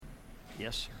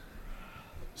Yes, sir.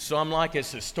 So I'm like a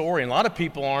historian. A lot of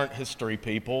people aren't history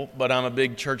people, but I'm a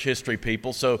big church history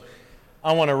people. So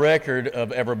I want a record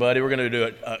of everybody. We're going to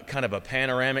do a kind of a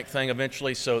panoramic thing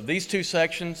eventually. So these two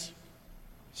sections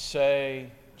say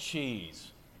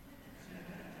cheese.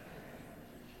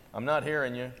 I'm not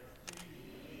hearing you.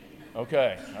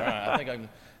 Okay. All right. I think I can.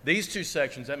 These two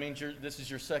sections, that means this is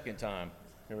your second time.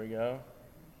 Here we go.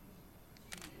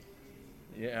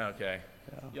 Yeah, okay.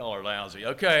 Yeah. Y'all are lousy.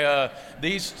 Okay,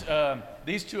 these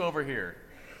two over here.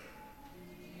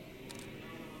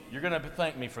 You're going to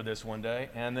thank me for this one day.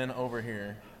 And then over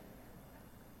here.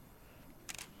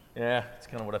 Yeah, that's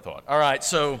kind of what I thought. All right,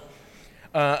 so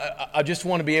I just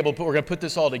want to be able to we're going to put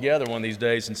this all together one of these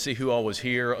days and see who all was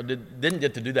here. Didn't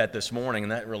get to do that this morning,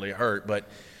 and that really hurt. But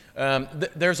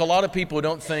there's a lot of people who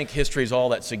don't think history is all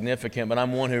that significant, but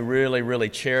I'm one who really, really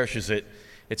cherishes it.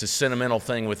 It's a sentimental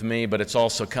thing with me, but it's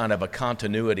also kind of a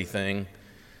continuity thing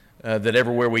that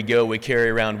everywhere we go, we carry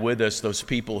around with us those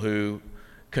people who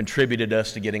contributed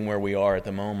us to getting where we are at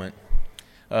the moment.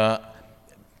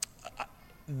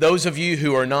 Those of you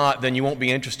who are not, then you won't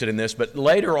be interested in this, but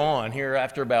later on, here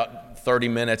after about 30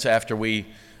 minutes after we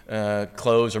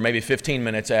close, or maybe 15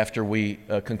 minutes after we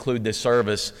conclude this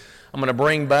service, I'm going to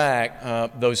bring back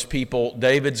those people.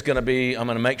 David's going to be, I'm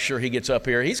going to make sure he gets up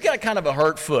here. He's got kind of a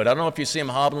hurt foot. I don't know if you see him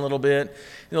hobbling a little bit,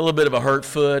 a little bit of a hurt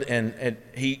foot, and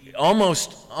he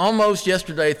almost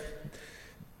yesterday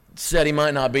said he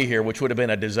might not be here, which would have been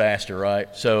a disaster,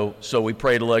 right? So we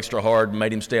prayed a little extra hard,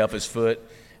 made him stay off his foot,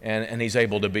 and he's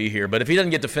able to be here. But if he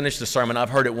doesn't get to finish the sermon,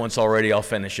 I've heard it once already, I'll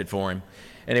finish it for him.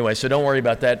 Anyway, so don't worry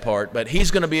about that part. But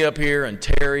he's going to be up here, and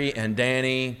Terry and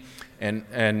Danny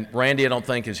and Randy I don't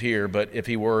think is here, but if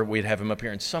he were, we'd have him up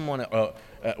here. And someone,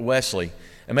 Wesley,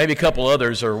 and maybe a couple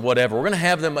others or whatever. We're going to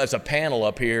have them as a panel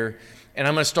up here, and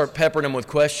I'm going to start peppering them with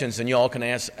questions, and you all can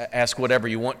ask whatever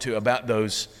you want to about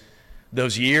those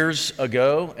years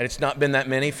ago. And it's not been that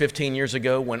many, 15 years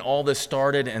ago, when all this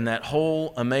started, and that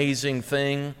whole amazing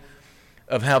thing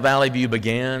of how Valley View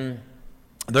began.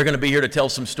 They're going to be here to tell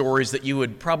some stories that you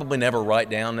would probably never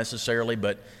write down necessarily,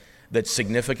 but that's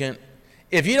significant.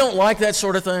 If you don't like that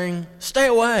sort of thing, stay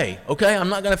away, okay? I'm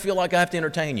not going to feel like I have to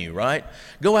entertain you, right?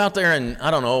 Go out there and,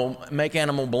 I don't know, make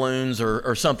animal balloons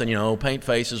or something, paint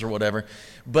faces or whatever.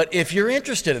 But if you're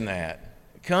interested in that,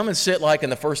 come and sit like in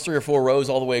the first 3 or 4 rows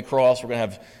all the way across. We're going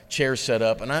to have chairs set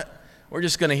up, and we're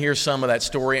just going to hear some of that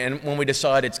story. And when we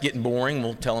decide it's getting boring,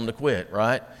 we'll tell them to quit,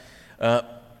 right?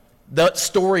 The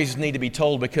stories need to be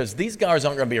told because these guys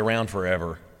aren't going to be around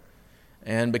forever.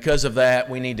 And because of that,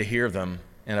 we need to hear them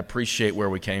and appreciate where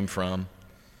we came from.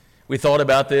 We thought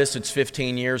about this. It's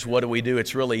 15 years. What do?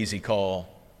 It's a real easy call.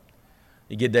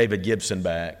 You get David Gibson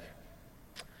back.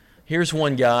 Here's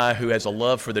one guy who has a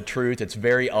love for the truth. It's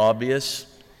very obvious.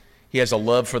 He has a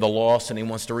love for the lost, and he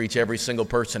wants to reach every single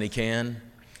person he can.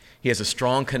 He has a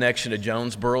strong connection to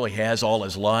Jonesboro. He has all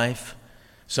his life.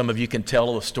 Some of you can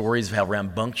tell the stories of how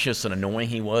rambunctious and annoying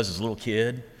he was as a little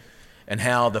kid, and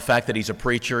how the fact that he's a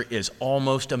preacher is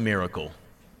almost a miracle.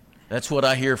 That's what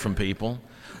I hear from people.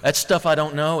 That's stuff I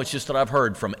don't know. It's just that I've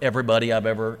heard from everybody I've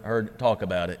ever heard talk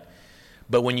about it.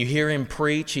 But when you hear him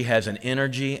preach, he has an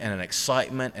energy and an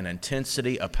excitement, an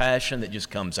intensity, a passion that just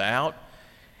comes out.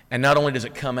 And not only does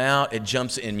it come out, it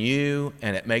jumps in you,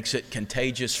 and it makes it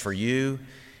contagious for you.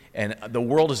 And the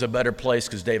world is a better place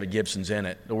because David Gibson's in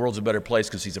it. The world's a better place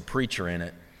because he's a preacher in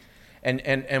it.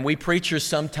 And we preachers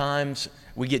sometimes,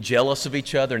 we get jealous of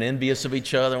each other and envious of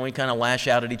each other, and we kind of lash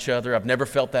out at each other. I've never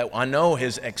felt that. I know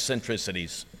his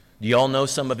eccentricities. Do you all know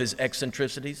some of his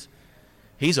eccentricities?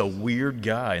 He's a weird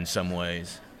guy in some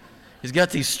ways. He's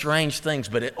got these strange things,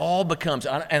 but it all becomes,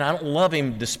 and I don't love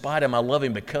him despite him, I love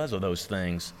him because of those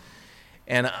things.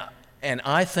 And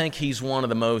I think he's one of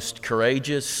the most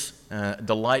courageous,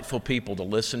 delightful people to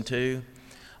listen to.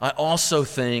 I also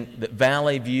think that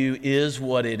Valley View is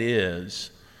what it is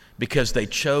because they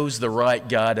chose the right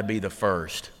guy to be the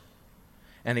first.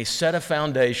 And he set a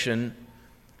foundation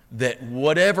that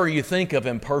whatever you think of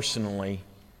him personally,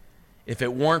 if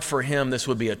it weren't for him, this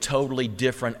would be a totally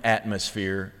different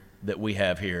atmosphere that we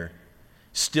have here.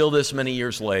 Still this many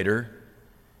years later,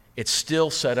 it's still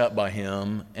set up by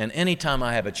him, and anytime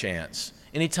I have a chance,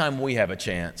 anytime we have a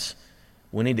chance,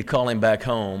 we need to call him back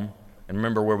home and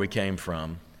remember where we came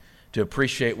from, to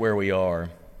appreciate where we are.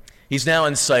 He's now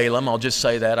in Salem. I'll just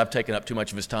say that. I've taken up too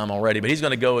much of his time already, but he's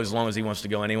going to go as long as he wants to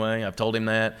go anyway. I've told him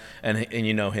that, and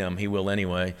you know him. He will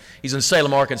anyway. He's in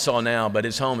Salem, Arkansas now, but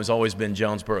his home has always been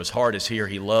Jonesboro. His heart is here.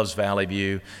 He loves Valley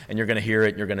View, and you're going to hear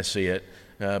it and you're going to see it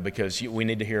because we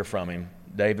need to hear from him.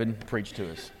 David, preach to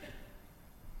us.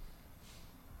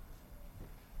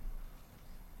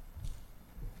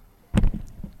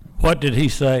 What did he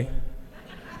say?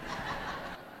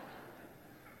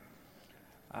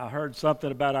 I heard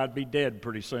something about I'd be dead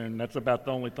pretty soon. That's about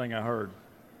the only thing I heard.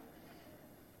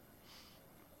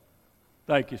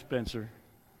 Thank you, Spencer.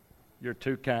 You're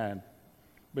too kind.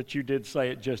 But you did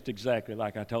say it just exactly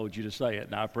like I told you to say it,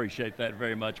 and I appreciate that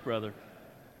very much, brother.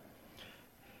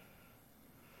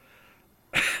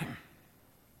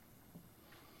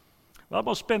 Well, I'm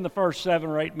going to spend the first 7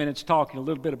 or 8 minutes talking a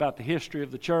little bit about the history of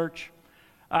the church.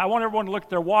 I want everyone to look at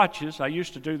their watches. I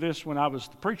used to do this when I was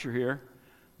the preacher here,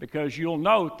 because you'll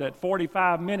note that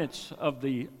 45 minutes of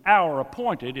the hour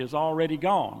appointed is already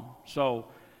gone. So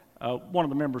one of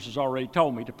the members has already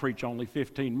told me to preach only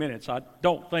 15 minutes. I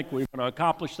don't think we're going to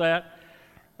accomplish that.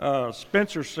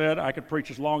 Spencer said I could preach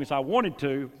as long as I wanted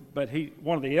to, but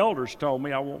one of the elders told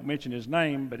me, I won't mention his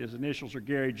name, but his initials are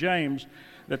Gary James,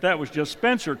 that was just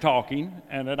Spencer talking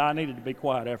and that I needed to be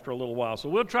quiet after a little while. So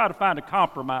we'll try to find a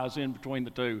compromise in between the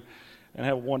two and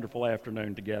have a wonderful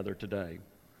afternoon together today.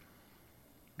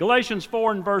 Galatians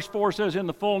 4 and verse 4 says, "In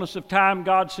the fullness of time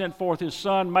God sent forth his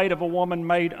Son, made of a woman,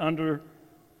 made under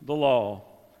the law."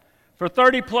 For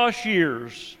 30 plus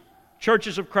years,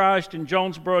 Churches of Christ in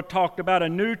Jonesboro talked about a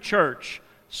new church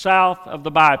south of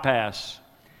the bypass.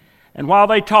 And while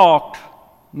they talked,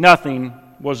 nothing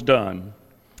was done.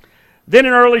 Then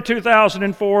in early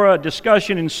 2004, a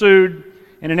discussion ensued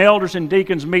in an elders and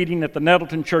deacons meeting at the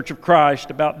Nettleton Church of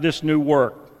Christ about this new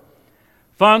work.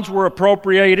 Funds were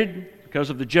appropriated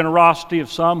because of the generosity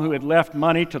of some who had left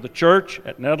money to the church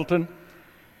at Nettleton.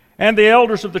 And the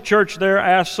elders of the church there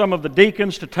asked some of the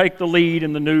deacons to take the lead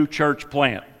in the new church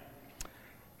plant.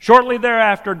 Shortly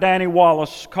thereafter, Danny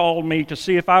Wallace called me to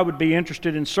see if I would be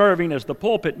interested in serving as the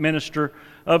pulpit minister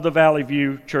of the Valley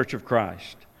View Church of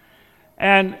Christ.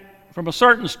 And from a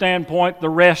certain standpoint,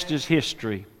 the rest is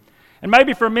history. And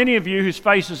maybe for many of you whose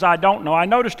faces I don't know, I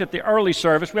noticed at the early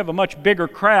service we have a much bigger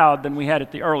crowd than we had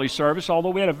at the early service,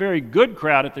 although we had a very good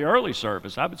crowd at the early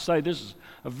service. I would say this is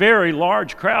a very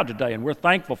large crowd today, and we're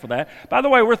thankful for that. By the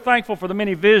way, we're thankful for the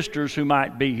many visitors who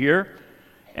might be here.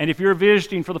 And if you're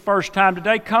visiting for the first time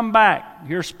today, come back.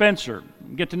 Here's Spencer.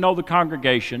 Get to know the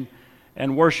congregation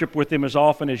and worship with them as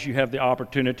often as you have the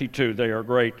opportunity to. They are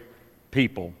great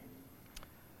people.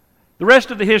 The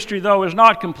rest of the history, though, is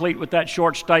not complete with that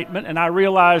short statement, and I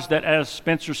realize that, as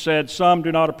Spencer said, some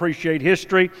do not appreciate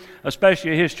history,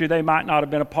 especially a history they might not have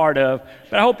been a part of.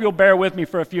 But I hope you'll bear with me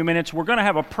for a few minutes. We're going to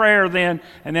have a prayer then,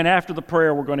 and then after the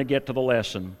prayer, we're going to get to the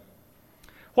lesson.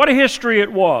 What a history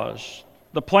it was.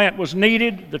 The plant was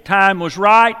needed, the time was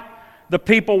right, the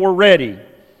people were ready.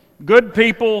 Good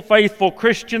people, faithful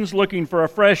Christians looking for a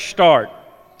fresh start.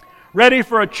 Ready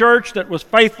for a church that was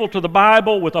faithful to the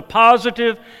Bible with a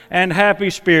positive and happy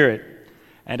spirit.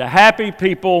 And a happy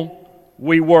people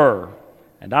we were.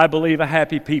 And I believe a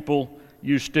happy people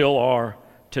you still are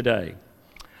today.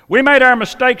 We made our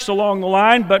mistakes along the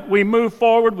line, but we moved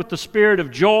forward with the spirit of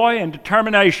joy and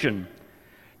determination.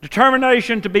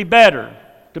 Determination to be better.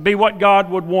 To be what God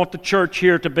would want the church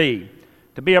here to be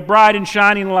a bright and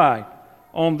shining light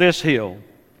on this hill.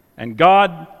 And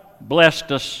God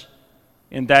blessed us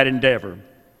in that endeavor.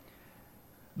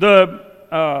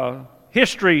 The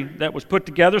history that was put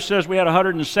together says we had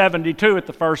 172 at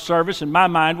the first service. In my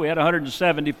mind, we had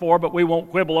 174, but we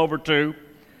won't quibble over 2.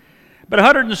 But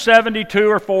 172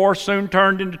 or 4 soon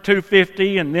turned into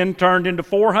 250 and then turned into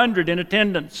 400 in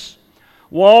attendance.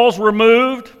 Walls were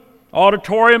moved.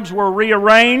 Auditoriums were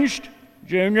rearranged,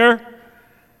 Junior.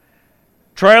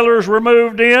 Trailers were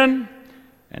moved in,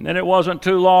 and then it wasn't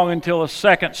too long until a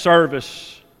second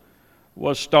service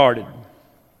was started.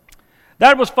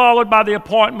 That was followed by the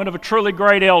appointment of a truly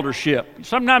great eldership.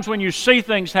 Sometimes when you see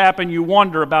things happen, you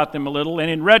wonder about them a little,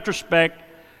 and in retrospect,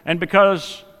 and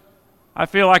because I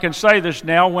feel I can say this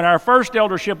now, when our first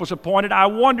eldership was appointed, I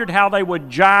wondered how they would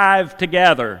jive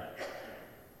together.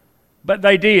 But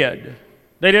they did.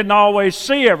 They didn't always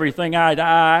see everything eye to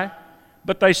eye,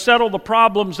 but they settled the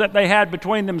problems that they had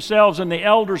between themselves in the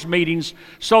elders' meetings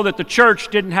so that the church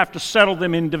didn't have to settle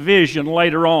them in division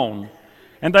later on.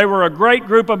 And they were a great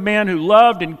group of men who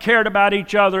loved and cared about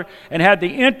each other and had the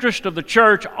interest of the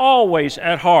church always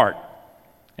at heart.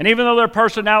 And even though their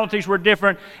personalities were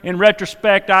different, in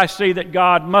retrospect, I see that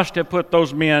God must have put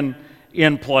those men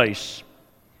in place.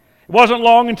 It wasn't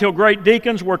long until great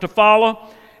deacons were to follow.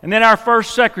 And then our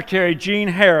first secretary, Jean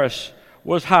Harris,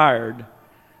 was hired.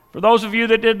 For those of you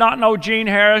that did not know Jean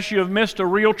Harris, you have missed a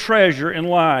real treasure in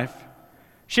life.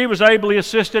 She was ably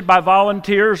assisted by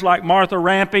volunteers like Martha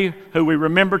Rampy, who we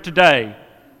remember today,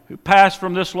 who passed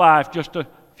from this life just a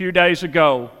few days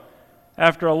ago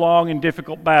after a long and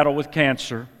difficult battle with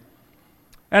cancer.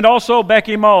 and also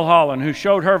Becky Mulholland, who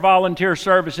showed her volunteer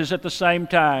services at the same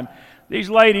time. These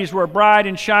ladies were a bright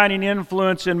and shining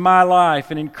influence in my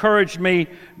life and encouraged me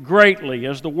greatly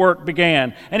as the work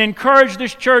began, and encouraged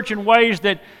this church in ways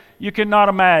that you cannot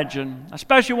imagine. I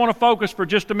especially want to focus for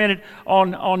just a minute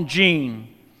on Jean.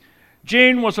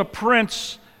 Jean was a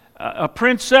princess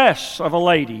of a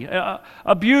lady,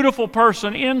 a beautiful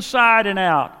person inside and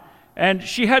out. And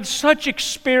she had such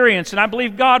experience, and I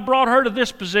believe God brought her to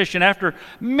this position after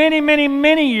many, many,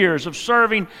 many years of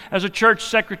serving as a church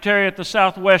secretary at the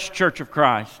Southwest Church of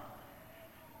Christ.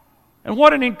 And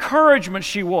what an encouragement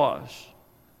she was.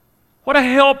 What a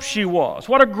help she was.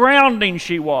 What a grounding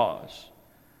she was.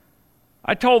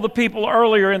 I told the people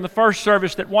earlier in the first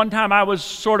service that one time I was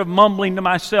sort of mumbling to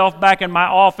myself back in my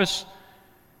office.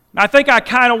 I think I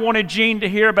kind of wanted Jean to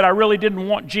hear, but I really didn't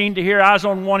want Jean to hear. I was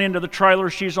on one end of the trailer,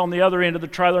 she's on the other end of the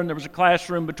trailer, and there was a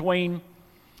classroom between.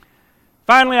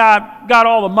 Finally, I got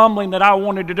all the mumbling that I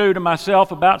wanted to do to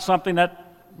myself about something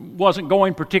that wasn't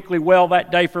going particularly well that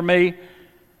day for me.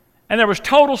 And there was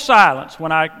total silence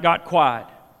when I got quiet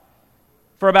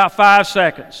for about 5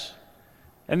 seconds.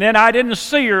 And then I didn't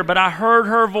see her, but I heard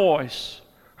her voice,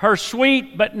 her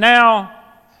sweet but now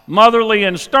motherly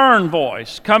and stern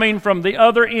voice coming from the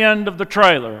other end of the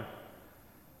trailer.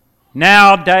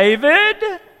 "Now, David."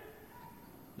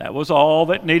 That was all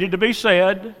that needed to be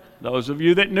said. Those of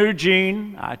you that knew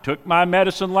Jean, I took my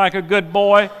medicine like a good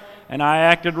boy, and I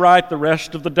acted right the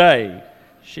rest of the day.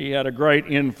 She had a great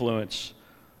influence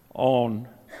on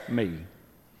me.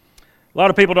 A lot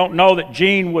of people don't know that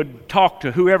Jean would talk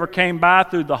to whoever came by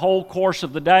through the whole course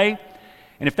of the day,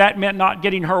 and if that meant not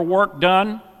getting her work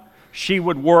done, she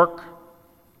would work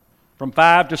from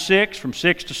 5 to 6, from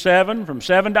 6 to 7, from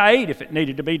 7 to 8 if it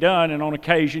needed to be done. And on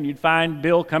occasion, you'd find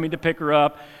Bill coming to pick her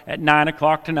up at 9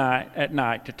 o'clock at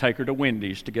night to take her to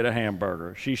Wendy's to get a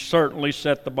hamburger. She certainly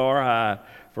set the bar high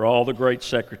for all the great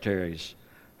secretaries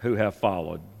who have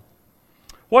followed.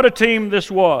 What a team this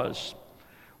was.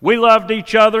 We loved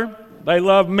each other. They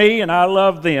loved me, and I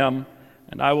loved them.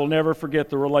 And I will never forget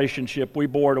the relationship we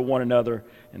bore to one another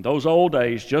in those old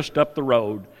days just up the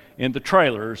road in the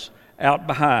trailers out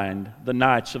behind the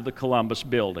Knights of the Columbus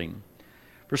building.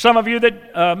 For some of you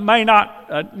that may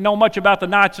not know much about the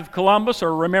Knights of Columbus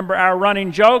or remember our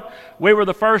running joke, we were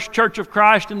the first Church of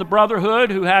Christ in the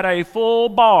Brotherhood who had a full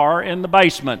bar in the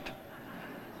basement.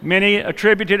 Many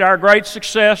attributed our great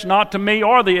success not to me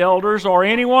or the elders or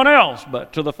anyone else,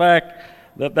 but to the fact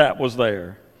that that was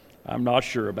there. I'm not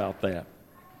sure about that.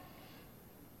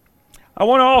 I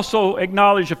want to also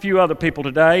acknowledge a few other people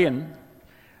today, and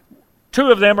two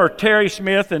of them are Terry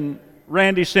Smith and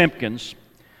Randy Simpkins,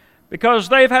 because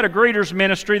they've had a greeters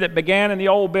ministry that began in the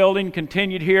old building,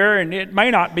 continued here, and it may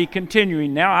not be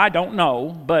continuing now, I don't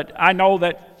know, but I know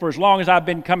that for as long as I've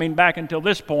been coming back until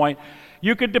this point,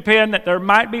 you could depend that there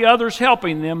might be others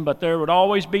helping them, but there would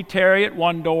always be Terry at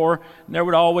one door, and there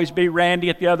would always be Randy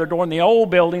at the other door. In the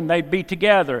old building, they'd be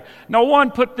together. No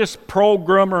one put this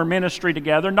program or ministry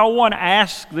together. No one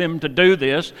asked them to do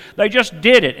this. They just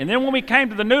did it. And then when we came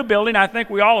to the new building, I think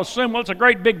we all assumed, well, it's a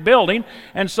great big building,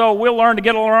 and so we'll learn to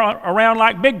get around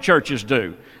like big churches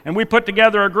do. And we put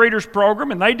together a greeters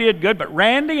program, and they did good. But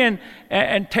Randy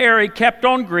and Terry kept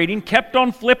on greeting, kept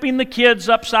on flipping the kids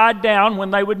upside down when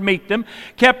they would meet them,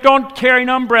 kept on carrying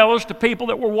umbrellas to people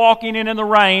that were walking in the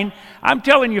rain. I'm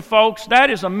telling you, folks, that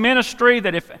is a ministry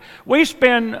that if we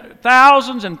spend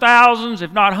thousands and thousands,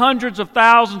 if not hundreds of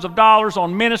thousands of dollars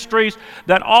on ministries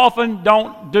that often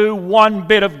don't do one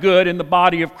bit of good in the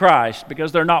body of Christ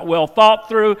because they're not well thought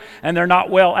through and they're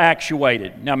not well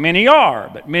actuated. Now, many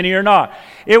are, but many are not.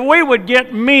 If we would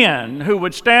get men who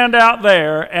would stand out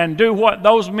there and do what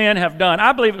those men have done,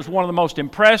 I believe it's one of the most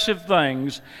impressive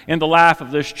things in the life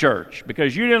of this church,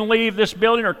 because you didn't leave this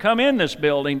building or come in this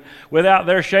building without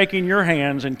their shaking your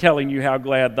hands and telling you how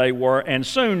glad they were and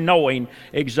soon knowing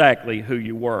exactly who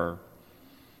you were.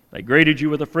 They greeted you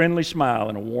with a friendly smile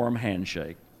and a warm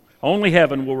handshake. Only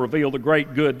heaven will reveal the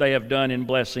great good they have done in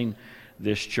blessing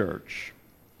this church.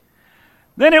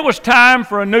 Then it was time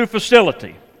for a new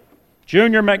facility.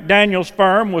 Junior McDaniel's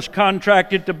firm was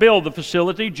contracted to build the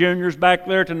facility. Junior's back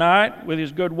there tonight with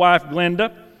his good wife,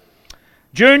 Glenda.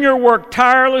 Junior worked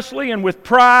tirelessly and with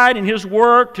pride in his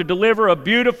work to deliver a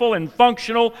beautiful and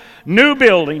functional new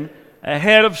building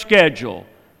ahead of schedule.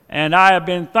 And I have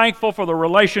been thankful for the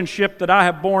relationship that I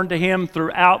have borne to him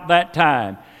throughout that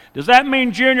time. Does that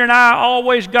mean Junior and I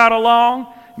always got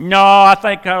along? No, I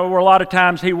think there were a lot of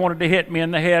times he wanted to hit me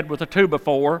in the head with a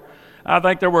 2x4. I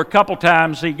think there were a couple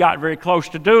times he got very close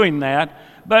to doing that.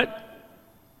 But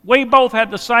we both had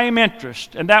the same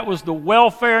interest, and that was the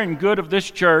welfare and good of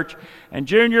this church. And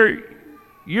Junior,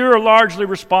 you're largely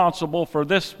responsible for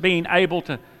this being able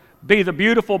to be the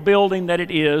beautiful building that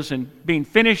it is and being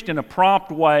finished in a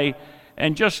prompt way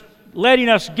and just letting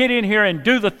us get in here and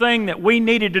do the thing that we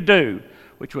needed to do,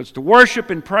 which was to worship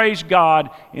and praise God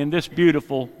in this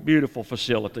beautiful, beautiful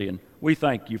facility. And we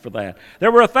thank you for that. There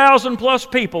were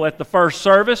 1,000+ people at the first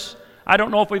service. I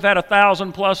don't know if we've had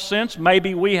 1,000+ since.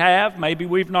 Maybe we have, maybe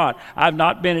we've not. I've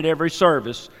not been at every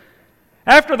service.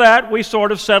 After that, we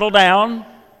sort of settled down.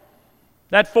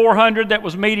 That 400 that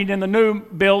was meeting in the new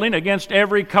building against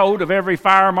every code of every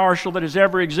fire marshal that has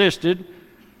ever existed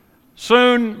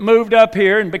soon moved up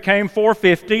here and became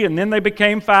 450, and then they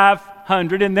became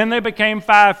 500, and then they became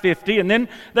 550, and then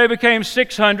they became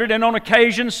 600, and on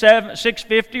occasion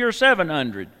 650 or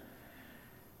 700.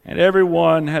 And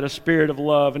everyone had a spirit of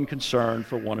love and concern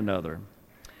for one another.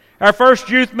 Our first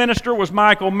youth minister was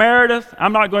Michael Meredith.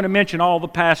 I'm not going to mention all the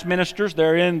past ministers.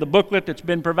 They're in the booklet that's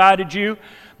been provided you,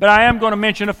 but I am going to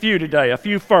mention a few today, a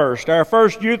few first. Our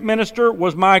first youth minister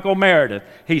was Michael Meredith.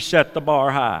 He set the bar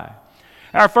high.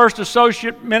 Our first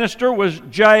associate minister was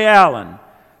Jay Allen.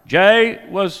 Jay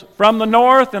was from the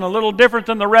north and a little different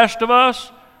than the rest of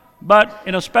us, but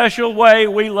in a special way,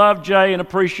 we loved Jay and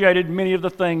appreciated many of the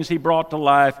things he brought to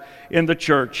life in the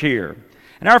church here.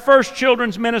 And our first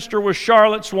children's minister was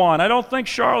Charlotte Swan. I don't think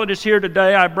Charlotte is here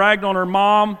today. I bragged on her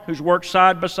mom, who's worked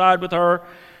side by side with her,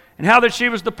 and how that she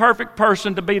was the perfect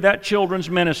person to be that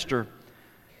children's minister.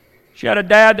 She had a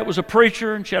dad that was a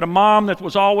preacher, and she had a mom that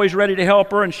was always ready to help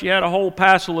her, and she had a whole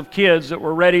passel of kids that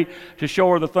were ready to show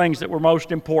her the things that were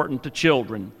most important to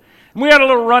children. And we had a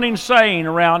little running saying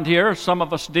around here, some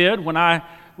of us did, when I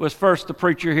was first the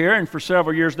preacher here, and for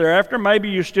several years thereafter. Maybe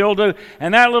you still do.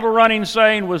 And that little running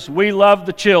saying was, "We love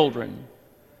the children."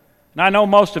 And I know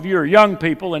most of you are young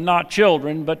people and not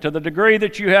children, but to the degree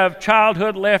that you have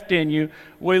childhood left in you,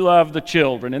 we love the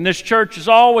children. And this church has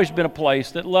always been a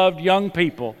place that loved young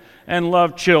people and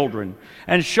loved children.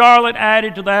 And Charlotte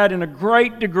added to that in a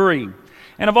great degree.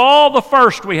 And of all the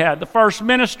first we had, the first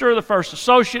minister, the first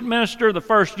associate minister, the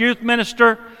first youth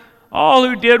minister, all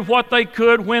who did what they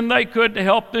could when they could to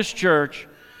help this church,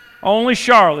 only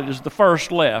Charlotte is the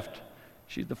first left.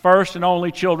 She's the first and only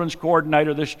children's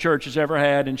coordinator this church has ever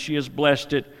had, and she has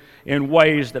blessed it in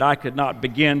ways that I could not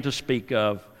begin to speak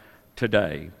of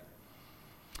today.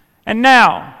 And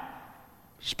now,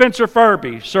 Spencer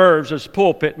Furby serves as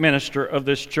pulpit minister of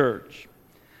this church.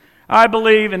 I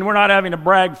believe, and we're not having a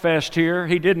brag fest here,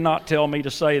 he did not tell me to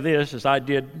say this as I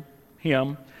did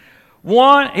him.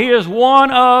 He is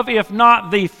one of, if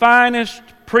not the finest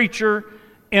preacher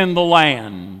in the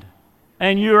land.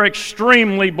 And you're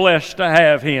extremely blessed to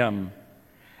have him.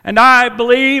 And I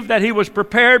believe that he was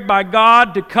prepared by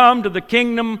God to come to the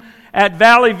kingdom at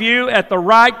Valley View at the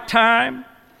right time.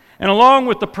 And along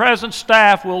with the present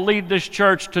staff will lead this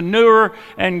church to newer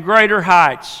and greater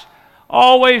heights.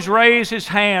 Always raise his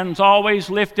hands,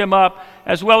 always lift him up,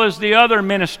 as well as the other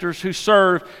ministers who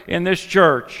serve in this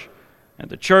church. And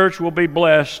the church will be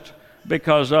blessed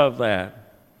because of that.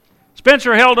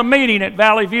 Spencer held a meeting at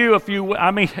Valley View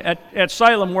at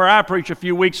Salem where I preached a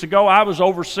few weeks ago. I was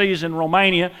overseas in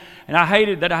Romania, and I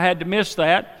hated that I had to miss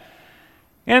that.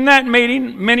 In that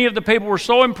meeting, many of the people were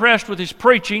so impressed with his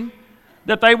preaching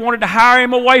that they wanted to hire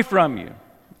him away from you.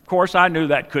 Of course, I knew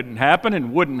that couldn't happen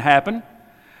and wouldn't happen.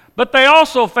 But they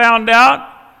also found out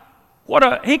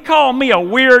he called me a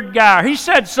weird guy. He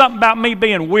said something about me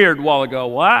being weird a while ago.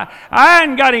 Well, I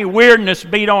hadn't got any weirdness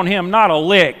beat on him, not a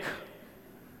lick.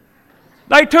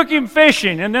 They took him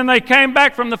fishing, and then they came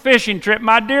back from the fishing trip.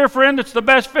 My dear friend that's the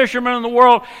best fisherman in the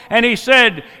world, and he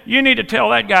said, "You need to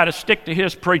tell that guy to stick to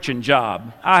his preaching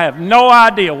job." I have no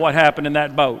idea what happened in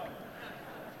that boat.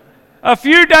 A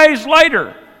few days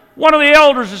later, one of the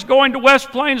elders is going to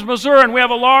West Plains, Missouri, and we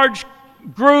have a large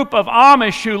group of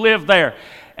Amish who live there.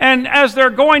 And as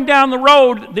they're going down the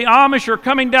road, the Amish are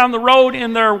coming down the road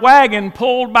in their wagon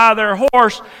pulled by their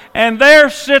horse, and there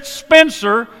sits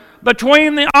Spencer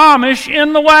between the Amish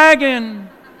in the wagon.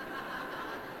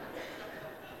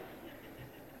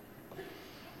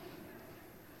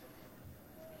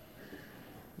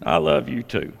 I love you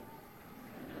too.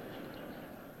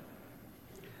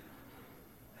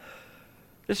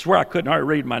 This is where I couldn't hardly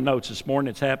read my notes this morning.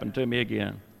 It's happened to me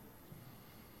again.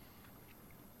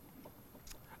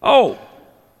 Oh,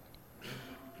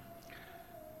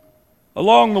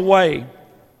 along the way,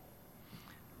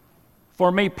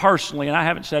 for me personally, and I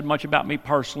haven't said much about me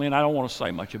personally, and I don't want to say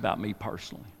much about me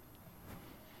personally.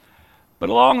 But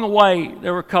along the way,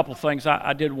 there were a couple things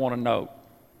I did want to note.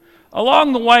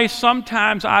 Along the way,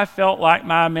 sometimes I felt like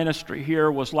my ministry here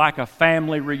was like a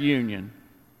family reunion.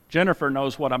 Jennifer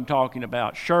knows what I'm talking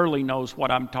about. Shirley knows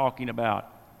what I'm talking about.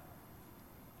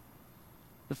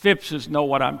 The Phippses know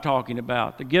what I'm talking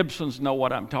about. The Gibsons know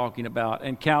what I'm talking about,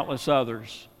 and countless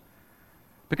others.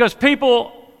 Because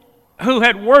people who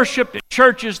had worshiped at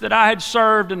churches that I had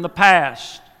served in the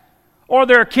past, or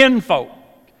their kinfolk,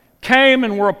 came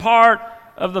and were a part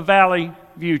of the Valley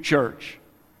View Church.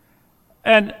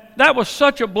 And that was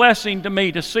such a blessing to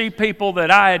me to see people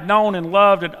that I had known and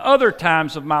loved at other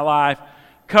times of my life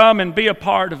come and be a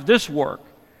part of this work.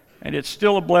 And it's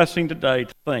still a blessing today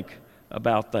to think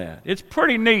about that. It's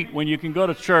pretty neat when you can go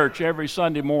to church every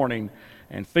Sunday morning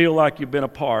and feel like you've been a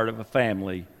part of a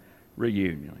family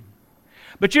reunion.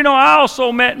 But you know, I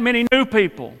also met many new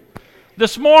people.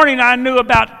 This morning I knew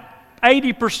about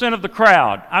 80% of the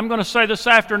crowd. I'm going to say this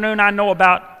afternoon I know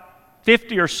about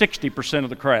 50 or 60% of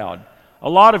the crowd. A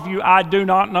lot of you I do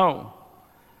not know.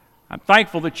 I'm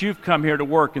thankful that you've come here to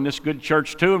work in this good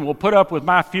church too, and we'll put up with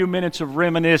my few minutes of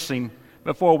reminiscing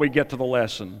before we get to the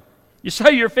lesson. You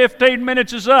say your 15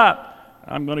 minutes is up.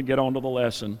 I'm going to get on to the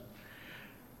lesson.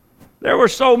 There were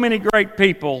so many great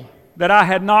people that I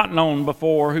had not known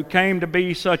before who came to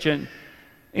be such an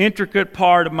intricate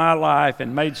part of my life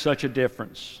and made such a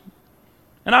difference.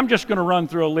 And I'm just going to run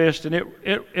through a list, and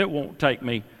it won't take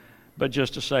me but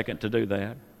just a second to do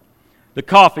that. The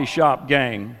coffee shop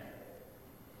gang.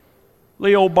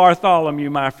 Leo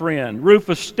Bartholomew, my friend.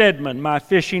 Rufus Stedman, my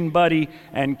fishing buddy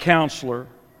and counselor.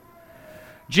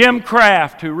 Jim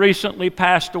Kraft, who recently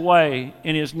passed away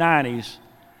in his 90s,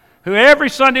 who every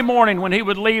Sunday morning when he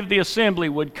would leave the assembly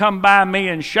would come by me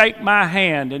and shake my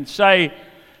hand and say,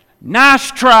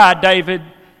 "Nice try, David.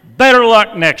 Better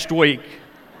luck next week."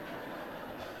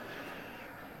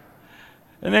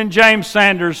 And then James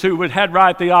Sanders, who had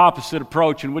right the opposite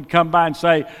approach and would come by and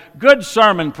say, "Good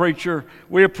sermon, preacher.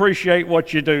 We appreciate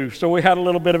what you do." So we had a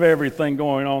little bit of everything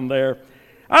going on there.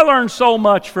 I learned so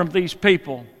much from these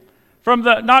people, from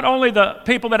not only the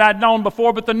people that I'd known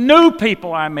before, but the new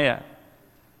people I met.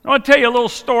 I want to tell you a little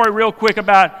story real quick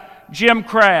about Jim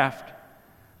Kraft.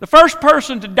 The first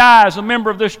person to die as a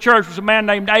member of this church was a man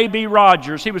named A.B.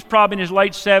 Rogers. He was probably in his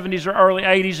late 70s or early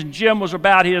 80s, and Jim was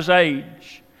about his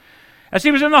age. As he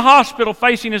was in the hospital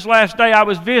facing his last day, I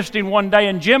was visiting one day,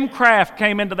 and Jim Kraft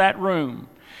came into that room.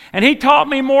 And he taught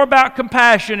me more about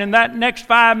compassion in that next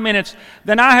 5 minutes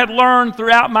than I had learned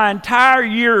throughout my entire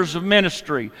years of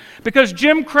ministry. Because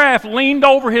Jim Kraft leaned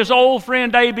over his old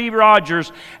friend A.B.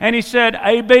 Rogers, and he said,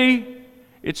 "A.B.,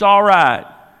 it's all right.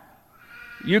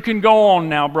 You can go on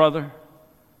now, brother.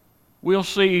 We'll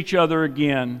see each other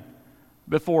again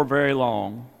before very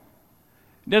long."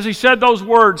 And as he said those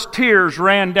words, tears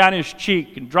ran down his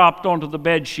cheek and dropped onto the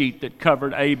bed sheet that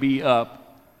covered A.B. up.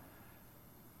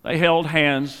 They held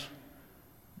hands,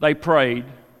 they prayed,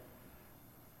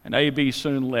 and A.B.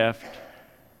 soon left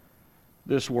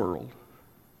this world.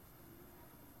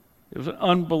 It was an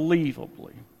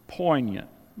unbelievably poignant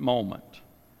moment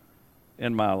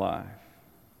in my life.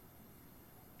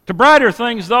 To brighter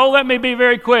things, though, let me be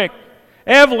very quick.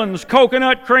 Evelyn's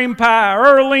coconut cream pie,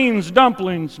 Earlene's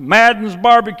dumplings, Madden's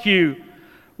barbecue,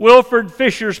 Wilford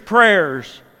Fisher's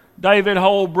prayers, David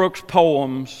Holbrook's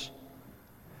poems,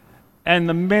 and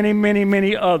the many, many,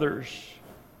 many others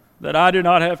that I do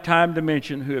not have time to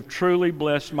mention who have truly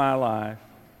blessed my life.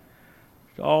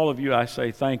 To all of you, I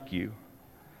say thank you,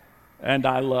 and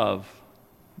I love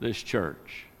this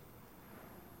church.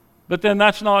 But then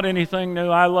that's not anything new.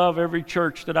 I love every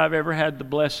church that I've ever had the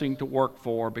blessing to work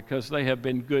for because they have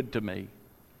been good to me.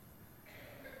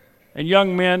 And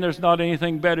young men, there's not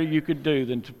anything better you could do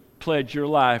than to pledge your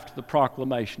life to the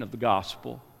proclamation of the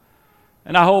gospel.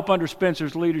 And I hope under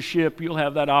Spencer's leadership you'll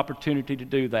have that opportunity to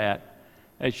do that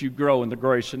as you grow in the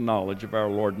grace and knowledge of our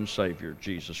Lord and Savior,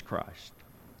 Jesus Christ.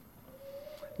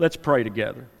 Let's pray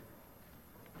together.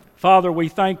 Father, we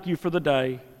thank you for the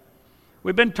day.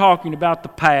 We've been talking about the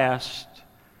past,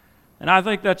 and I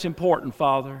think that's important,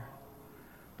 Father.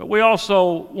 But we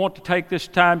also want to take this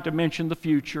time to mention the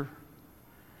future.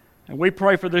 And we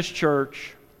pray for this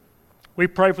church. We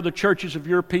pray for the churches of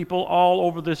your people all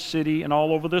over this city and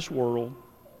all over this world,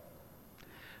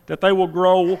 that they will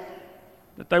grow,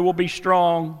 that they will be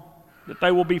strong, that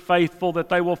they will be faithful, that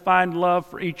they will find love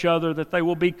for each other, that they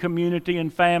will be community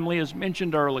and family, as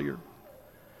mentioned earlier,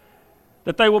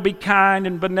 that they will be kind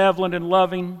and benevolent and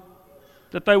loving,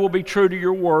 that they will be true to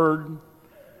your word,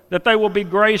 that they will be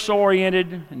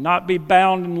grace-oriented and not be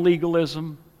bound in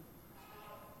legalism,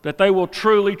 that they will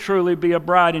truly, truly be a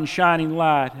bright and shining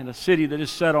light in a city that is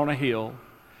set on a hill.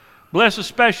 Bless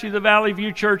especially the Valley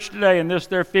View Church today in this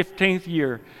their 15th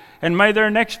year. And may their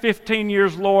next 15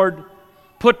 years, Lord,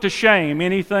 put to shame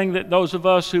anything that those of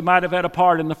us who might have had a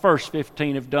part in the first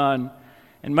 15 have done.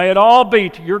 And may it all be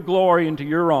to your glory and to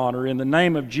your honor. In the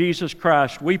name of Jesus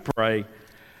Christ we pray.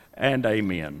 and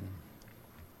amen.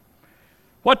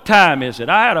 What time is it?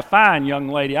 I had a fine young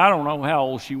lady. I don't know how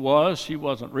old she was. She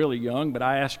wasn't really young, but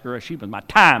I asked her. She was my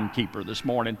timekeeper this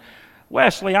morning.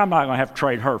 Wesley, I'm not going to have to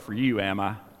trade her for you, am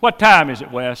I? What time is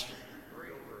it, Wes?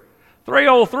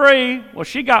 3:03. Well,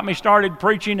 she got me started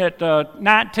preaching at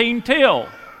 19 till.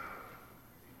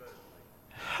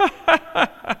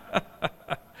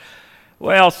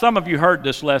 Well, some of you heard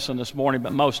this lesson this morning,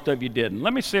 but most of you didn't.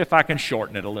 Let me see if I can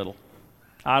shorten it a little.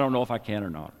 I don't know if I can or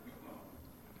not.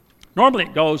 Normally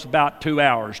it goes about 2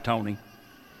 hours, Tony.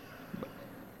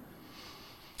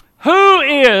 Who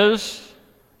is,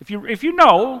 if you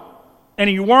know, and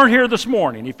you weren't here this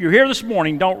morning, if you're here this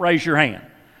morning, don't raise your hand.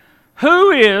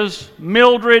 Who is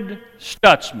Mildred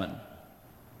Stutzman?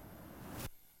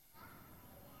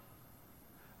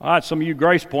 All right, some of you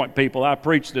Grace Point people, I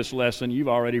preached this lesson. You've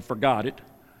already forgot it.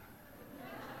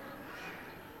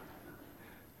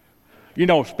 You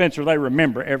know, Spencer, they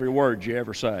remember every word you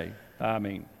ever say. I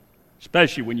mean,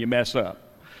 especially when you mess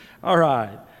up. All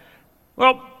right.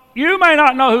 Well, you may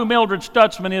not know who Mildred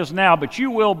Stutzman is now, but you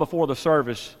will before the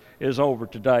service is over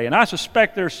today. And I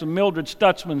suspect there's some Mildred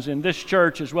Stutzmans in this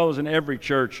church as well as in every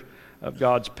church of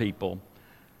God's people.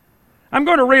 I'm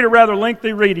going to read a rather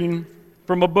lengthy reading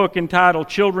from a book entitled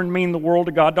Children Mean the World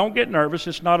to God. Don't get nervous.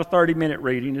 It's not a 30-minute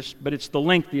reading, but it's the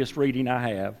lengthiest reading I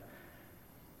have.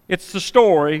 It's the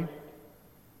story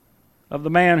of the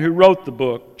man who wrote the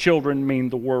book, Children Mean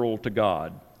the World to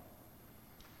God.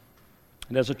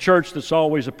 And as a church that's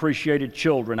always appreciated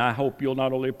children, I hope you'll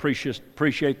not only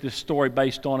appreciate this story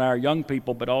based on our young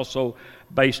people, but also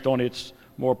based on its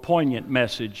more poignant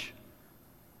message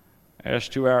as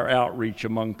to our outreach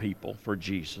among people for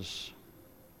Jesus.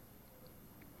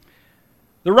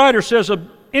 The writer says,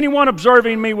 anyone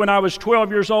observing me when I was 12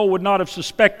 years old would not have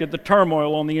suspected the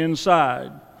turmoil on the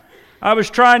inside. I was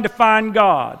trying to find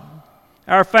God.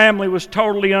 Our family was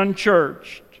totally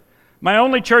unchurched. My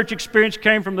only church experience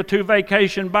came from the 2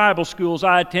 vacation Bible schools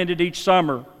I attended each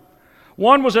summer.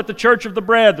 One was at the Church of the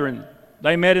Brethren.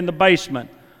 They met in the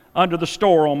basement under the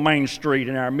store on Main Street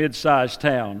in our mid-sized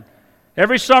town.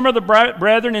 Every summer the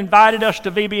Brethren invited us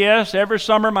to VBS. Every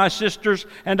summer my sisters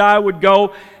and I would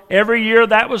go. Every year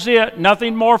that was it.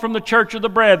 Nothing more from the Church of the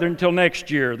Brethren until next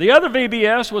year. The other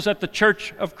VBS was at the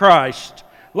Church of Christ,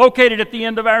 located at the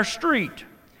end of our street.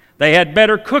 They had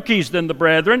better cookies than the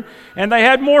Brethren, and they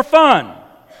had more fun.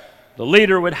 The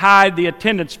leader would hide the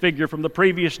attendance figure from the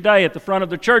previous day at the front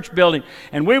of the church building,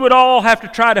 and we would all have to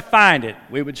try to find it.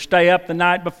 We would stay up the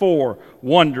night before,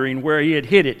 wondering where he had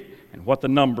hid it and what the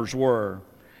numbers were.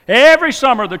 Every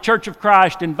summer, the Church of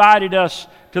Christ invited us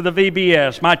to the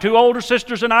VBS. My 2 older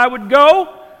sisters and I would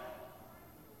go,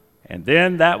 and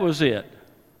then that was it.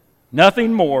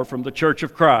 Nothing more from the Church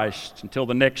of Christ until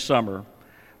the next summer.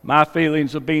 My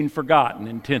feelings of being forgotten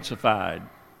intensified.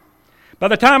 By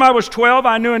the time I was 12,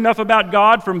 I knew enough about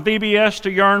God from VBS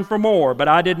to yearn for more, but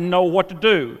I didn't know what to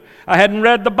do. I hadn't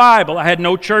read the Bible. I had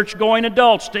no church-going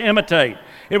adults to imitate.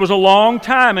 It was a long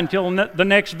time until the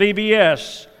next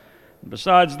VBS.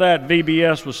 Besides that,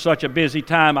 VBS was such a busy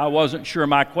time, I wasn't sure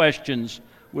my questions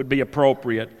would be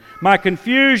appropriate. My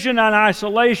confusion and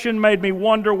isolation made me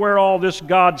wonder where all this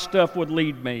God stuff would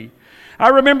lead me. I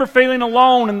remember feeling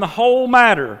alone in the whole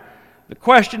matter. The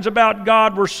questions about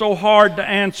God were so hard to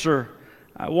answer.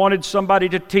 I wanted somebody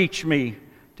to teach me,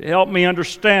 to help me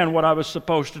understand what I was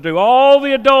supposed to do. All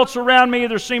the adults around me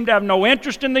either seemed to have no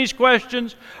interest in these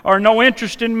questions or no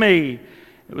interest in me.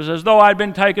 It was as though I'd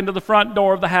been taken to the front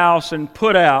door of the house and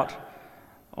put out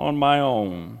on my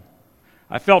own.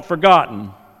 I felt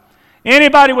forgotten.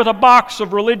 Anybody with a box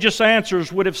of religious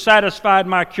answers would have satisfied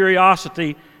my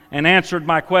curiosity and answered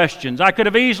my questions. I could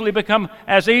have easily become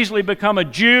a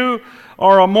Jew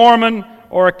or a Mormon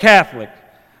or a Catholic,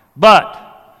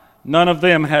 but none of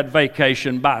them had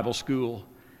vacation Bible school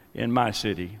in my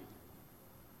city.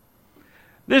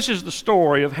 This is the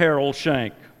story of Harold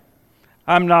Shank.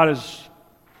 I'm not as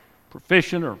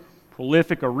proficient or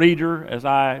prolific a reader as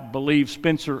I believe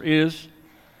Spencer is,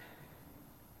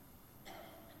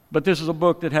 but this is a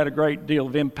book that had a great deal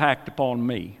of impact upon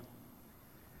me,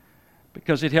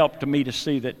 because it helped me to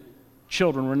see that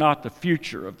children were not the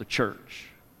future of the church.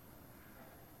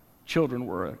 Children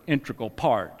were an integral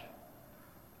part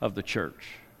of the church.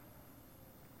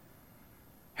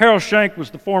 Harold Shank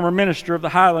was the former minister of the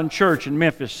Highland Church in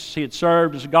Memphis. He had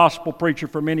served as a gospel preacher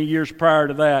for many years prior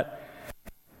to that.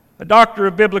 A doctor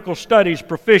of biblical studies,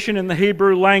 proficient in the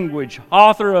Hebrew language,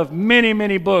 author of many,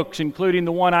 many books, including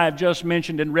the one I have just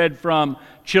mentioned and read from,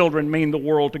 Children Mean the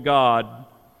World to God.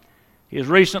 He has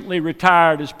recently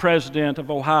retired as president of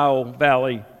Ohio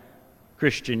Valley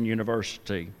Christian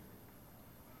University.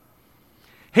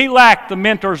 He lacked the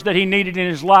mentors that he needed in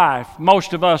his life.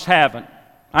 Most of us haven't.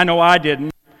 I know I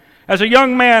didn't. As a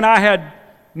young man, I had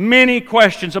many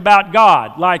questions about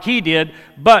God, like he did,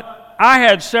 but I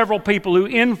had several people who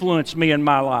influenced me in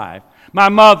my life. My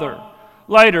mother,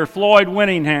 later Floyd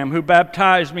Winningham, who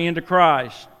baptized me into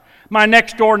Christ. My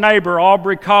next-door neighbor,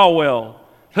 Aubrey Caldwell,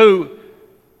 who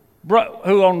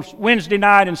on Wednesday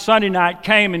night and Sunday night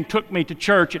came and took me to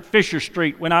church at Fisher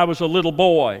Street when I was a little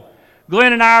boy.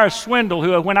 Glenn and Iris Swindle,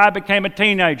 who when I became a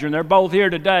teenager, and they're both here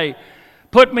today,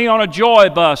 put me on a joy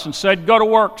bus and said, "Go to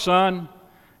work, son."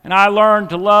 And I learned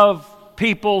to love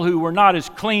people who were not as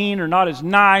clean or not as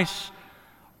nice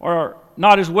or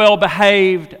not as well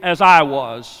behaved as I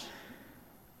was.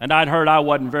 And I'd heard I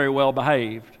wasn't very well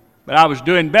behaved. But I was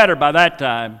doing better by that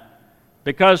time,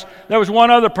 because there was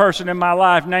one other person in my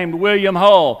life named William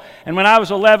Hull. And when I was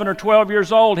 11 or 12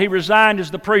 years old, he resigned as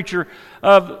the preacher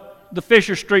of the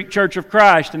Fisher Street Church of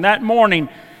Christ. And that morning,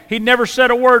 he'd never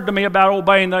said a word to me about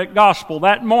obeying the gospel.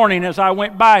 That morning, as I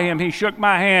went by him, he shook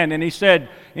my hand and he said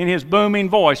in his booming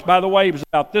voice, by the way, he was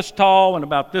about this tall and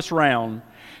about this round,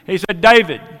 he said,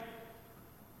 "David,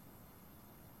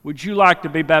 would you like to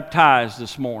be baptized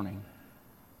this morning?"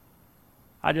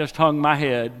 I just hung my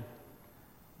head.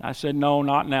 I said, "No,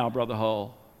 not now, Brother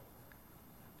Hull."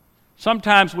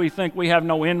 Sometimes we think we have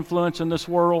no influence in this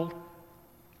world.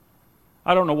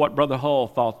 I don't know what Brother Hull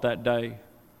thought that day.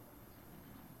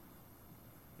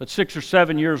 But 6 or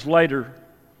 7 years later,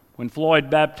 when Floyd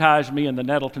baptized me in the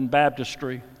Nettleton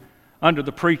Baptistry, under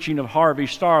the preaching of Harvey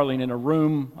Starling in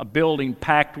a building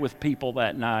packed with people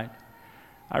that night,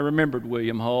 I remembered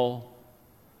William Hull.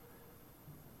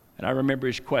 And I remember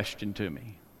his question to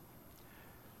me.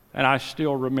 And I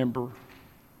still remember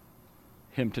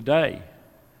him today,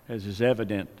 as is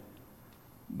evident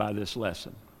by this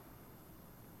lesson.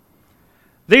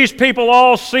 These people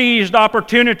all seized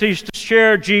opportunities to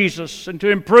share Jesus and to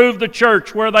improve the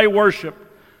church where they worship.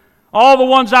 All the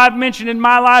ones I've mentioned in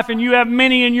my life, and you have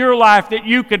many in your life that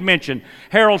you could mention.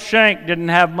 Harold Shank didn't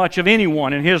have much of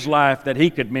anyone in his life that he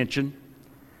could mention.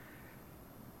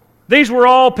 These were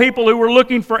all people who were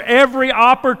looking for every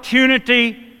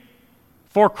opportunity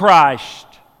for Christ,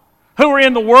 who were,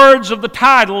 in the words of the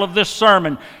title of this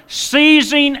sermon,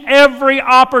 seizing every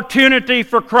opportunity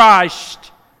for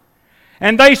Christ.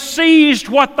 And they seized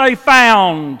what they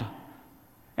found,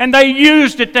 and they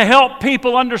used it to help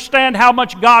people understand how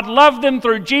much God loved them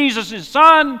through Jesus, His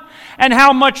Son, and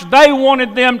how much they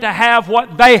wanted them to have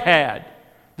what they had,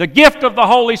 the gift of the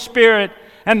Holy Spirit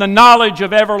and the knowledge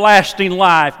of everlasting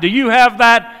life. Do you have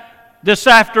that this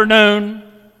afternoon?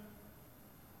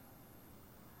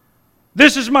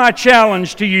 This is my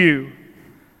challenge to you,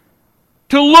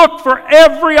 to look for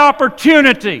every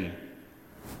opportunity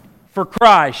for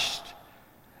Christ.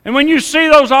 And when you see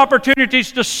those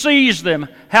opportunities, to seize them.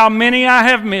 How many I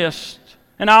have missed,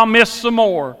 and I'll miss some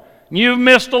more. And you've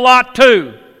missed a lot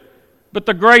too, but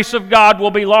the grace of God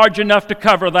will be large enough to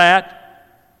cover that.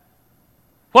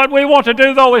 What we want to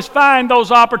do, though, is find those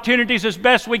opportunities as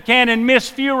best we can and miss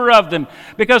fewer of them,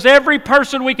 because every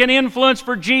person we can influence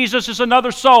for Jesus is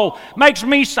another soul. I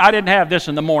didn't have this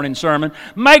in the morning sermon,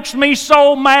 makes me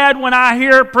so mad when I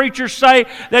hear preachers say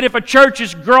that if a church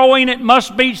is growing, it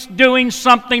must be doing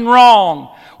something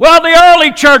wrong. Well, the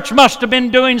early church must have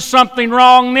been doing something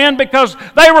wrong then, because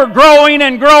they were growing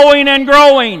and growing and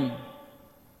growing.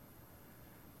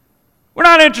 We're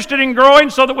not interested in growing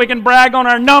so that we can brag on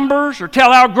our numbers or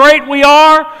tell how great we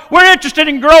are. We're interested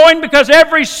in growing because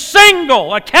every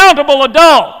single accountable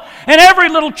adult and every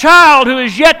little child who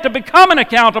is yet to become an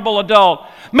accountable adult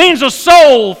means a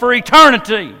soul for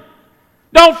eternity.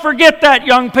 Don't forget that,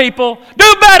 young people.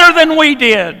 Do better than we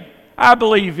did. I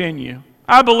believe in you.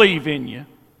 I believe in you.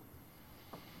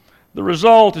 The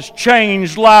result is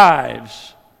changed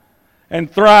lives and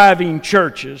thriving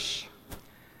churches.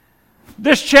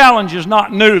 This challenge is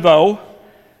not new, though.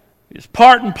 It's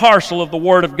part and parcel of the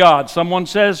Word of God. Someone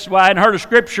says, "Well, I hadn't heard of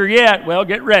Scripture yet." Well,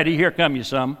 get ready. Here come you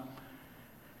some.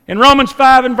 In Romans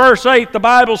 5 and verse 8, the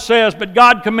Bible says, "But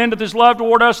God commendeth His love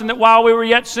toward us, in that while we were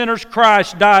yet sinners,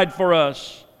 Christ died for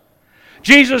us."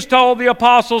 Jesus told the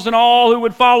apostles and all who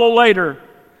would follow later,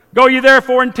 "Go ye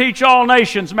therefore and teach all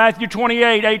nations," Matthew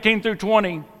 28, 18 through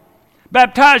 20,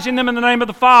 "baptizing them in the name of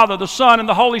the Father, the Son, and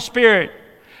the Holy Spirit,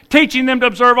 teaching them to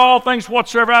observe all things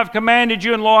whatsoever I have commanded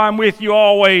you, and lo, I am with you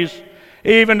always,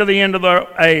 even to the end of the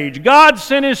age." God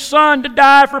sent His Son to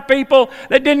die for people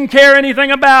that didn't care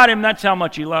anything about Him. That's how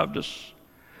much He loved us.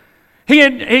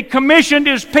 He commissioned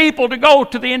His people to go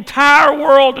to the entire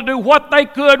world to do what they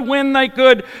could, when they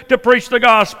could, to preach the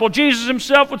gospel. Jesus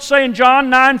Himself would say in John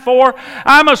 9:4,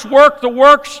 I must work the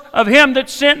works of Him that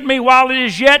sent me while it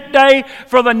is yet day,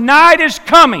 for the night is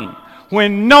coming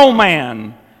when no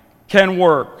man can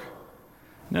work.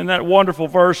 And then that wonderful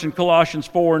verse in Colossians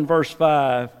 4 and verse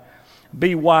 5,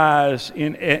 be wise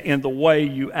in the way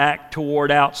you act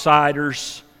toward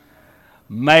outsiders.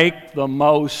 Make the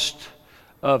most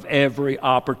of every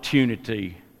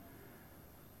opportunity,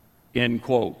 end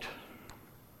quote.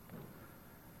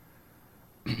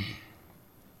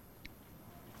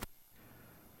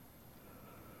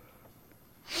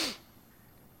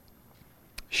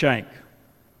 Shank.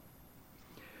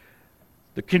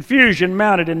 The confusion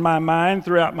mounted in my mind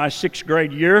throughout my 6th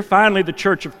grade year. Finally, the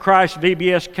Church of Christ,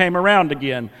 VBS, came around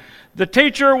again. The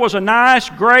teacher was a nice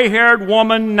gray-haired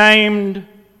woman named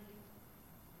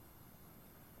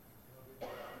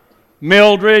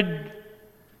Mildred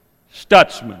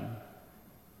Stutzman.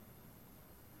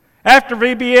 After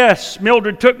VBS,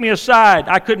 Mildred took me aside.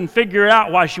 I couldn't figure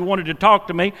out why she wanted to talk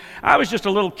to me. I was just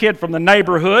a little kid from the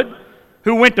neighborhood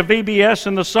who went to VBS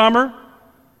in the summer.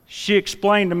 She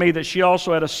explained to me that she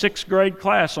also had a 6th grade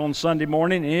class on Sunday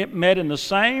morning, and it met in the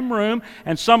same room,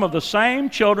 and some of the same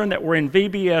children that were in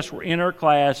VBS were in her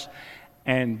class.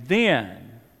 And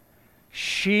then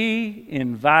she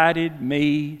invited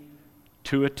me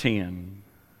to attend.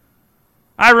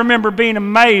 I remember being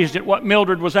amazed at what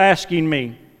Mildred was asking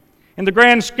me. In the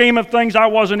grand scheme of things, I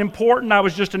wasn't important. I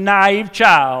was just a naive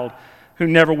child who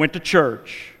never went to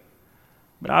church.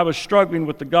 But I was struggling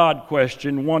with the God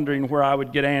question, wondering where I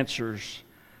would get answers.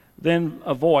 Then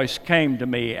a voice came to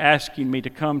me, asking me to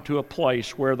come to a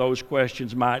place where those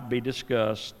questions might be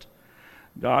discussed.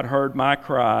 God heard my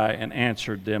cry and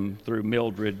answered them through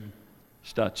Mildred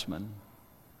Stutzman.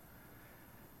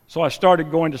 So I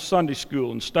started going to Sunday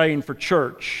school and staying for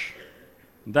church.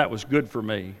 That was good for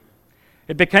me.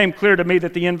 It became clear to me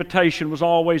that the invitation was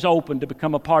always open to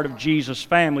become a part of Jesus'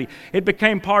 family. It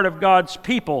became part of God's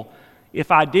people.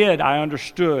 If I did, I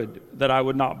understood that I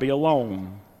would not be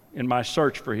alone in my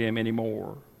search for Him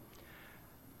anymore.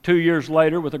 2 years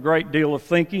later, with a great deal of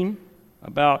thinking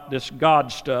about this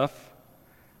God stuff,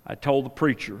 I told the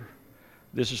preacher,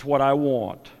 this is what I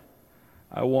want.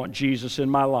 I want Jesus in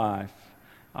my life.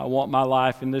 I want my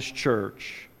life in this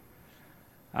church.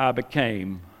 I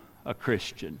became a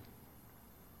Christian.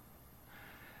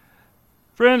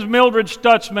 Friends, Mildred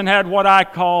Stutzman had what I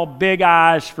call big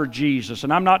eyes for Jesus.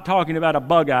 And I'm not talking about a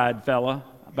bug-eyed fella,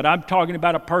 but I'm talking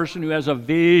about a person who has a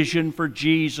vision for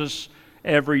Jesus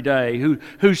every day,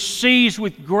 who sees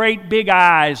with great big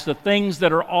eyes the things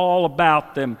that are all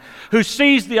about them, who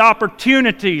sees the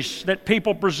opportunities that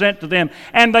people present to them,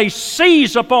 and they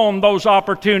seize upon those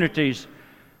opportunities.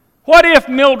 What if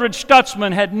Mildred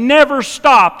Stutzman had never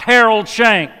stopped Harold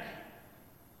Shank?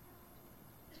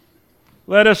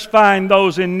 Let us find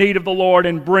those in need of the Lord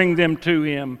and bring them to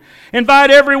Him. Invite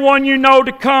everyone you know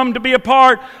to come to be a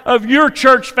part of your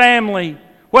church family,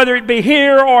 whether it be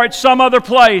here or at some other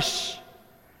place.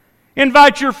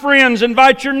 Invite your friends,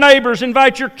 invite your neighbors,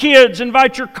 invite your kids,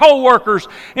 invite your co-workers,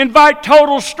 invite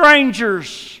total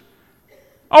strangers.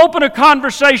 Open a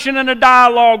conversation and a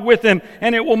dialogue with them,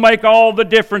 and it will make all the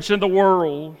difference in the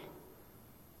world.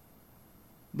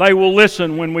 They will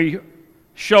listen when we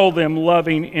show them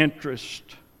loving interest.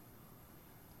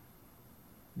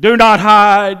 Do not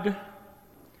hide.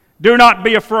 Do not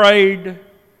be afraid.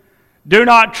 Do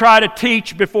not try to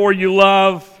teach before you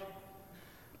love.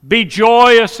 Be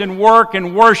joyous in work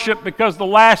and worship, because the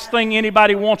last thing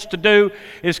anybody wants to do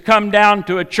is come down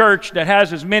to a church that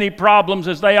has as many problems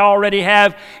as they already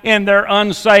have in their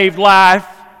unsaved life.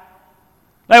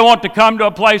 They want to come to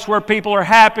a place where people are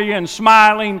happy and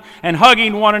smiling and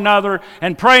hugging one another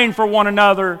and praying for one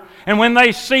another. And when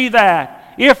they see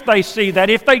that, if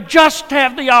they just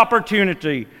have the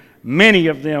opportunity, many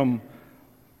of them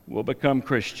will become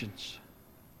Christians.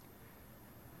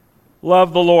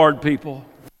 Love the Lord, people.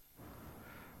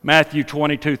 Matthew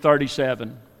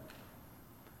 22:37.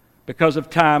 Because of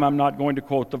time, I'm not going to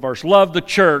quote the verse. Love the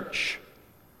church.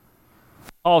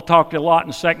 Paul talked a lot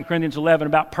in 2 Corinthians 11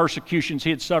 about persecutions. He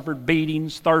had suffered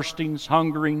beatings, thirstings,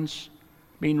 hungerings,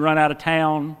 being run out of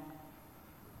town.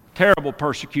 Terrible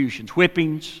persecutions,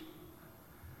 whippings.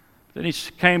 Then he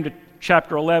came to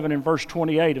chapter 11 and verse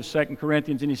 28 of 2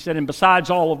 Corinthians, and he said, and besides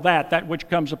all of that, that which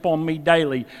comes upon me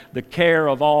daily, the care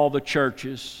of all the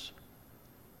churches.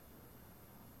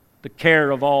 The care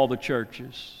of all the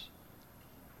churches.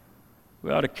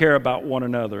 We ought to care about one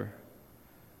another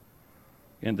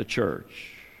in the church.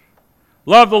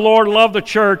 Love the Lord, love the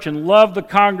church, and love the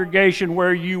congregation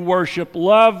where you worship.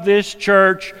 Love this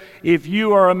church if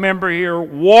you are a member here,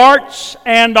 warts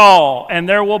and all, and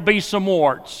there will be some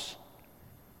warts.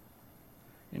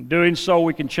 In doing so,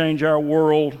 we can change our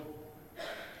world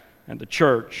and the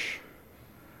church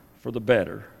for the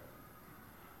better.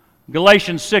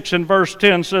 Galatians 6 and verse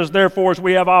 10 says, "Therefore, as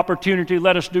we have opportunity,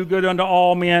 let us do good unto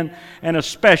all men, and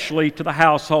especially to the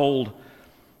household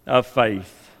of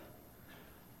faith."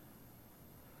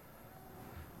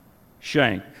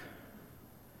 Shank.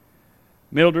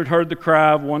 Mildred heard the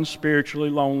cry of one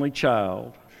spiritually lonely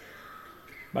child.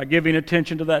 By giving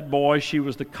attention to that boy, she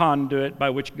was the conduit by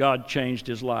which God changed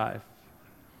his life.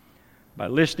 By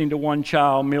listening to one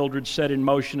child, Mildred set in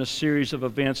motion a series of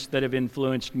events that have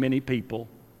influenced many people.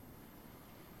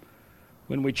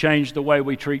 When we change the way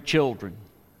we treat children,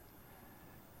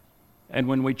 and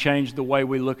when we change the way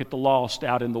we look at the lost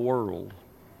out in the world,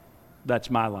 that's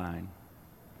my line.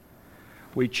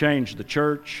 We change the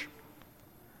church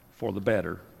for the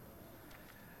better,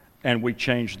 and we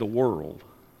change the world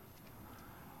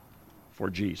for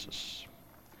Jesus.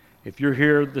 If you're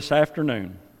here this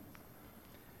afternoon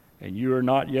and you are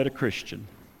not yet a Christian,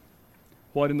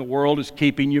 what in the world is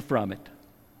keeping you from it?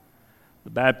 The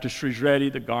baptistry's ready,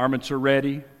 the garments are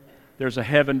ready. There's a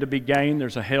heaven to be gained,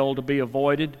 there's a hell to be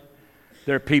avoided.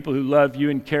 There are people who love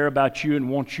you and care about you and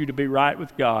want you to be right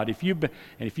with God. If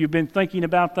you've been thinking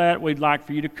about that, we'd like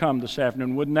for you to come this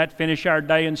afternoon. Wouldn't that finish our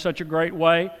day in such a great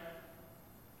way?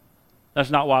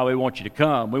 That's not why we want you to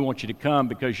come. We want you to come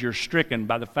because you're stricken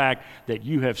by the fact that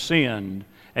you have sinned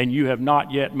and you have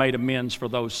not yet made amends for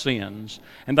those sins.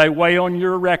 And they weigh on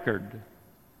your record.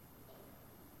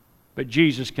 But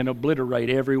Jesus can obliterate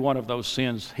every one of those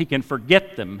sins. He can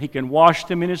forget them. He can wash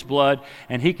them in His blood,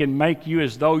 and He can make you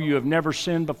as though you have never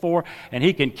sinned before, and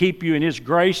He can keep you in His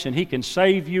grace, and He can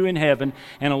save you in heaven.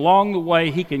 And along the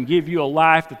way, He can give you a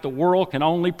life that the world can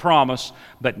only promise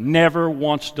but never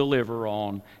once deliver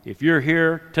on. If you're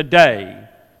here today,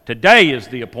 today is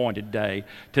the appointed day.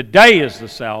 Today is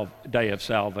the day of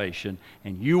salvation.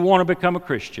 And you want to become a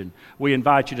Christian, we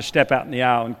invite you to step out in the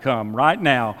aisle and come right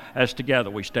now as together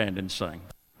we stand and sing.